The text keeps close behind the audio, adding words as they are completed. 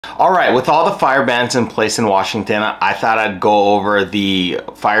All right, with all the fire bans in place in Washington, I thought I'd go over the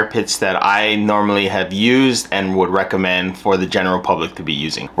fire pits that I normally have used and would recommend for the general public to be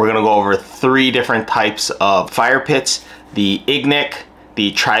using. We're gonna go over 3 different types of fire pits: the Ignik, the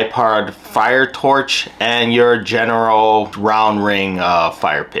tripod fire torch, and your general round ring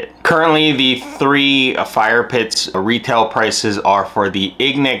fire pit. Currently, the 3 fire pits retail prices are for the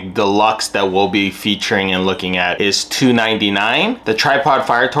Ignik Deluxe that we'll be featuring and looking at is $299. The tripod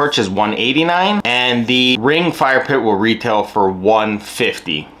fire torch is $189, and the ring fire pit will retail for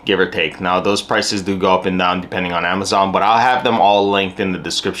 $150. Give or take. Now those prices do go up and down depending on Amazon, but I'll have them all linked in the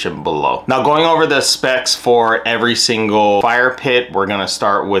description below. Now going over the specs for every single fire pit, we're gonna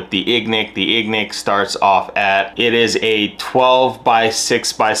start with the Ignik. The Ignik starts off at, it is a 12 by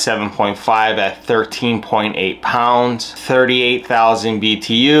 6 by 7.5 at 13.8 pounds, 38,000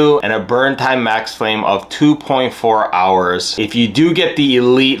 BTU, and a burn time max flame of 2.4 hours. If you do get the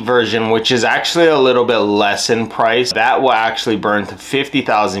elite version, which is actually a little bit less in price, that will actually burn to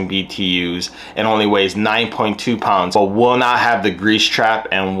 50,000 BTUs and only weighs 9.2 pounds, but will not have the grease trap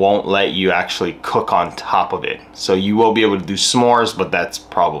and won't let you actually cook on top of it. So you will be able to do s'mores, but that's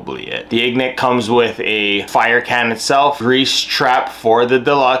probably it. The Ignik comes with a fire can itself, grease trap for the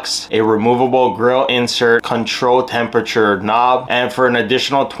Deluxe, a removable grill insert, control temperature knob, and for an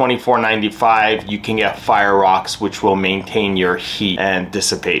additional $24.95 you can get fire rocks, which will maintain your heat and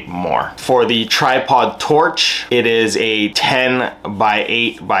dissipate more. For the tripod torch, it is a 10 by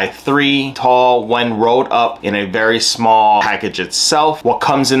 8 by 3 tall when rolled up in a very small package itself. What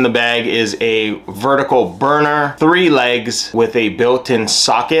comes in the bag is a vertical burner, 3 legs with a built-in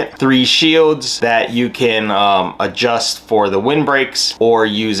socket, 3 shields that you can adjust for the windbreaks or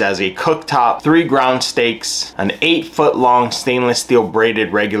use as a cooktop, 3 ground stakes, an 8-foot long stainless steel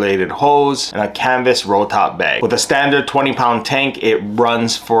braided regulated hose, and a canvas roll top bag. With a standard 20-pound tank, it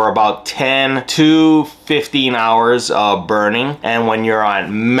runs for about 10 to 15 hours of burning, and when you're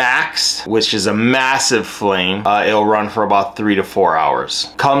on max, which is a massive flame, it'll run for about 3 to 4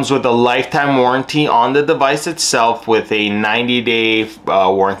 hours. Comes with a lifetime warranty on the device itself with a 90-day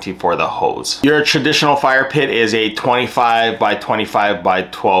warranty for the hose. Your traditional fire pit is a 25 by 25 by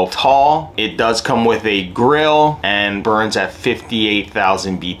 12 tall. It does come with a grill and burns at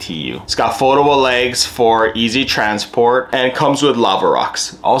 58,000 BTU. It's got foldable legs for easy transport and comes with lava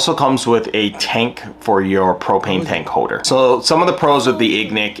rocks. Also comes with a tank for your propane tank holder. So some of the pros with the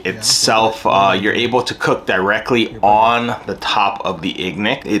Ignik itself, you're able to cook directly on the top of the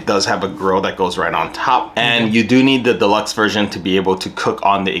Ignik. It does have a grill that goes right on top, and you do need the Deluxe version to be able to cook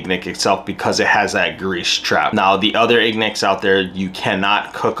on the Ignik itself because it has that grease trap. Now the other Igniks out there you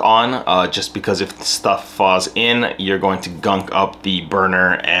cannot cook on just because if stuff falls in, you're going to gunk up the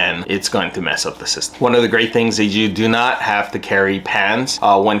burner and it's going to mess up the system. One of the great things is you do not have to carry pans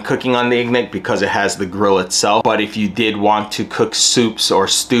when cooking on the Ignik because it has the grill itself, but if you did want to cook soups or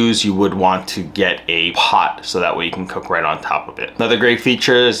stews, you would want to get a pot so that way you can cook right on top of it. Another great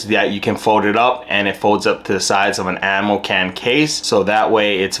feature is that you can fold it up and it folds up to the size of an ammo can case, so that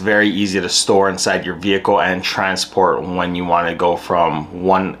way it's very easy to store inside your vehicle and transport when you want to go from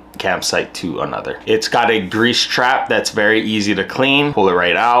one campsite to another. It's got a grease trap that's very easy to clean. Pull it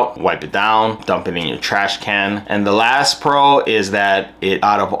right out, wipe it down, dump it in your trash can. And the last pro is that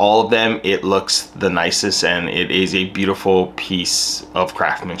out of all of them, it looks the nicest and it is a beautiful piece of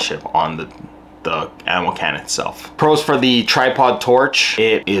craftsmanship on the ammo can itself. Pros for the tripod torch: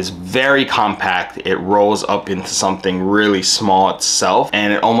 it is very compact. It rolls up into something really small itself,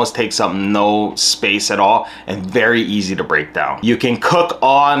 and it almost takes up no space at all and very easy to break down. You can cook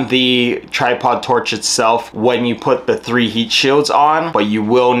on the tripod torch itself when you put the 3 heat shields on, but you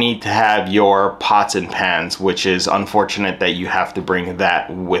will need to have your pots and pans, which is unfortunate that you have to bring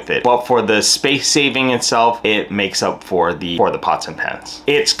that with it. But for the space saving itself, it makes up for the pots and pans.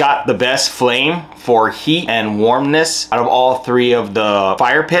 It's got the best flame for heat and warmness out of all 3 of the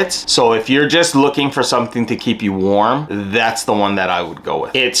fire pits. So if you're just looking for something to keep you warm, that's the one that I would go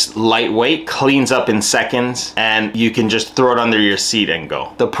with. It's lightweight, cleans up in seconds, and you can just throw it under your seat and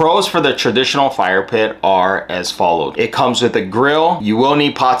go. The pros for the traditional fire pit are as follows. It comes with a grill. You will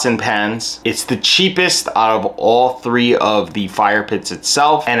need pots and pans. It's the cheapest out of all 3 of the fire pits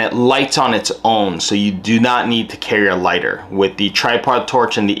itself, and it lights on its own, so you do not need to carry a lighter. With the tripod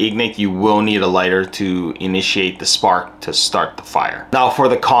torch and the Ignik, you will need need a lighter to initiate the spark to start the fire. Now for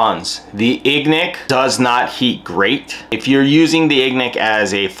the cons, the Ignik does not heat great. If you're using the Ignik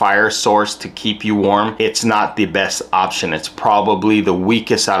as a fire source to keep you warm, it's not the best option. It's probably the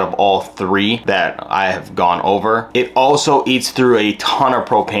weakest out of all three that I have gone over. It also eats through a ton of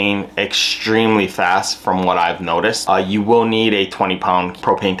propane extremely fast from what I've noticed. You will need a 20-pound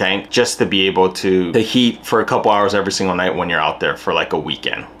propane tank just to be able to heat for a couple hours every single night when you're out there for like a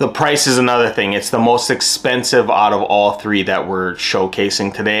weekend. The price is another thing. It's the most expensive out of all three that we're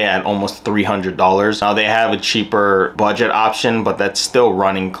showcasing today at almost $300. Now they have a cheaper budget option, but that's still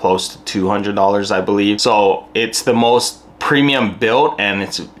running close to $200, I believe. So it's the most premium built, and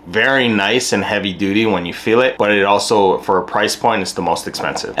it's very nice and heavy duty when you feel it, but it also, for a price point, is the most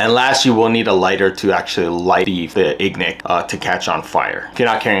expensive. And last, you will need a lighter to actually light the Ignik to catch on fire. If you're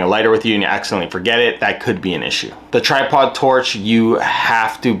not carrying a lighter with you and you accidentally forget it, that could be an issue. The tripod torch, you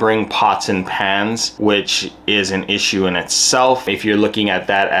have to bring pots and pans, which is an issue in itself. If you're looking at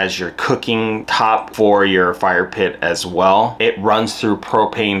that as your cooking top for your fire pit as well, it runs through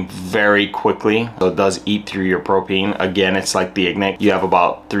propane very quickly, so it does eat through your propane. Again, it's like the Ignik. You have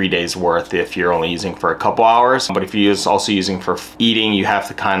about 3 days worth if you're only using for a couple hours, but if you're also using for eating, you have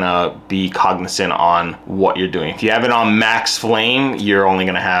to kind of be cognizant on what you're doing. If you have it on max flame, you're only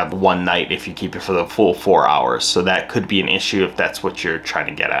going to have one night if you keep it for the full 4 hours, so that could be an issue if that's what you're trying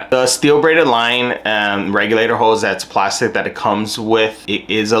to get at. The steel braided line regulator hose that's plastic that it comes with, it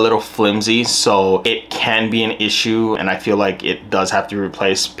is a little flimsy, so it can be an issue, and I feel like it does have to be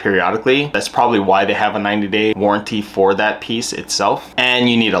replaced periodically. That's probably why they have a 90-day warranty for that piece itself. And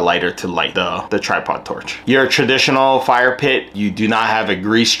you need a lighter to light the tripod torch. Your traditional fire pit, you do not have a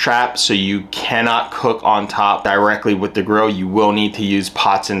grease trap, so you cannot cook on top directly with the grill. You will need to use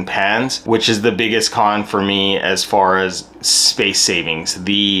pots and pans, which is the biggest con for me as far as space savings.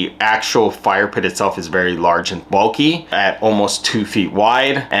 The actual fire pit itself is very large and bulky at almost 2 feet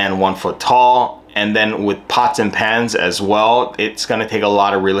wide and 1 foot tall. And then with pots and pans as well, it's gonna take a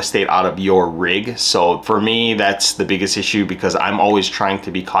lot of real estate out of your rig. So for me, that's the biggest issue, because I'm always trying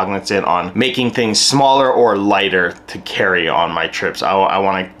to be cognizant on making things smaller or lighter to carry on my trips. I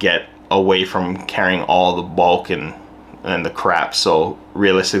wanna get away from carrying all the bulk and the crap. So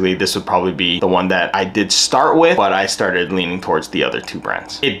realistically, this would probably be the one that I did start with, but I started leaning towards the other two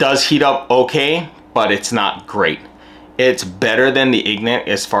brands. It does heat up okay, but it's not great. It's better than the Ignik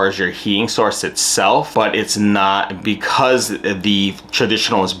as far as your heating source itself, but it's not, because the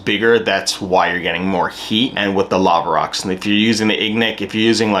traditional is bigger, that's why you're getting more heat. And with the lava rocks, and if you're using the Ignik, if you're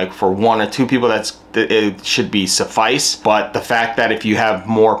using like for 1 or 2 people, it should be suffice. But the fact that if you have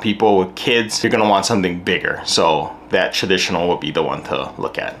more people with kids, you're gonna want something bigger. So that traditional would be the one to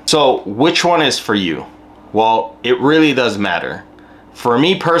look at. So which one is for you? Well, it really does matter. For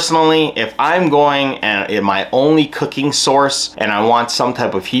me personally, if I'm going and in my only cooking source and I want some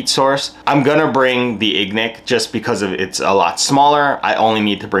type of heat source, I'm gonna bring the Ignik just because it's a lot smaller. I only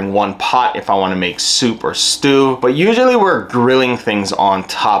need to bring 1 pot if I wanna make soup or stew. But usually we're grilling things on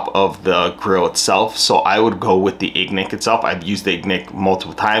top of the grill itself, so I would go with the Ignik itself. I've used the Ignik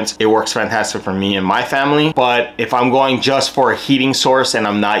multiple times. It works fantastic for me and my family. But if I'm going just for a heating source and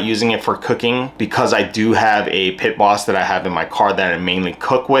I'm not using it for cooking, because I do have a Pit Boss that I have in my car that I mainly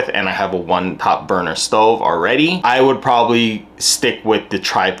cook with, and I have a 1 top burner stove already, I would probably stick with the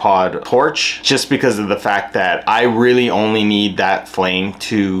tripod torch, just because of the fact that I really only need that flame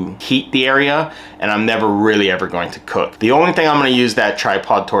to heat the area, and I'm never really ever going to cook. The only thing I'm going to use that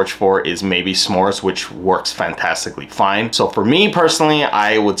tripod torch for is maybe s'mores, which works fantastically fine. So for me personally,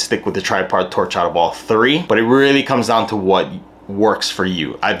 I would stick with the tripod torch out of all 3, but it really comes down to what works for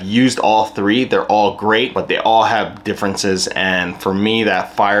you. I've used all 3, they're all great, but they all have differences, and for me,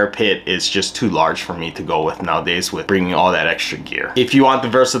 that fire pit is just too large for me to go with nowadays with bringing all that extra gear. If you want the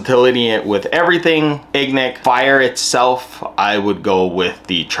versatility with everything, Ignik, fire itself, I would go with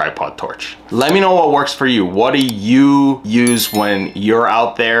the tripod torch. Let me know what works for you. What do you use when you're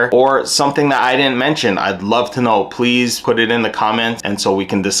out there, or something that I didn't mention? I'd love to know. Please put it in the comments, and so we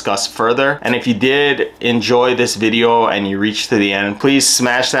can discuss further. And if you did enjoy this video and you reached to the end, please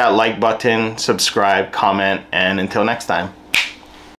smash that like button, subscribe, comment, and until next time.